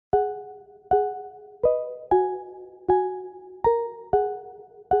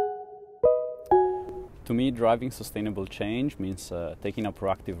To me, driving sustainable change means taking a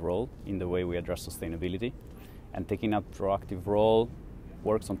proactive role in the way we address sustainability. And taking a proactive role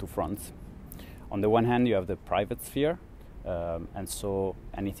works on two fronts. On the one hand, you have the private sphere, and so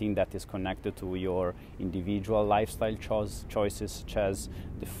anything that is connected to your individual lifestyle choices, such as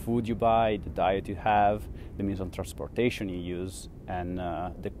the food you buy, the diet you have, the means of transportation you use, and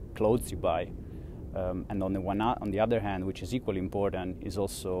the clothes you buy. And on the other hand, which is equally important, is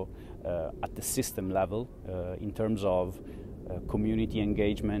also at the system level in terms of community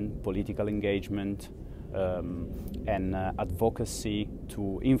engagement, political engagement, and advocacy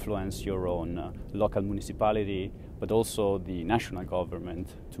to influence your own local municipality, but also the national government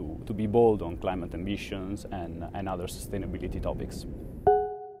to be bold on climate ambitions and other sustainability topics.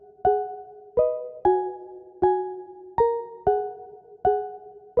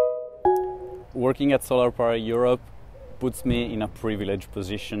 Working at Solar Power Europe puts me in a privileged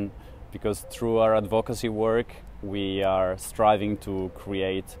position because through our advocacy work we are striving to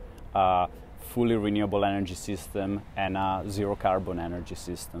create a fully renewable energy system and a zero carbon energy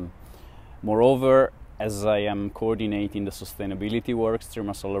system. Moreover, as I am coordinating the sustainability work stream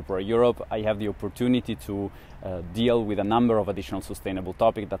at Solar Power Europe, I have the opportunity to deal with a number of additional sustainable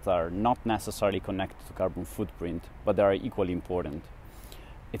topics that are not necessarily connected to carbon footprint, but they are equally important.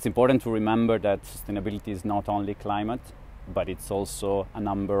 It's important to remember that sustainability is not only climate, but it's also a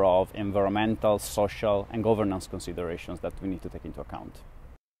number of environmental, social, and governance considerations that we need to take into account.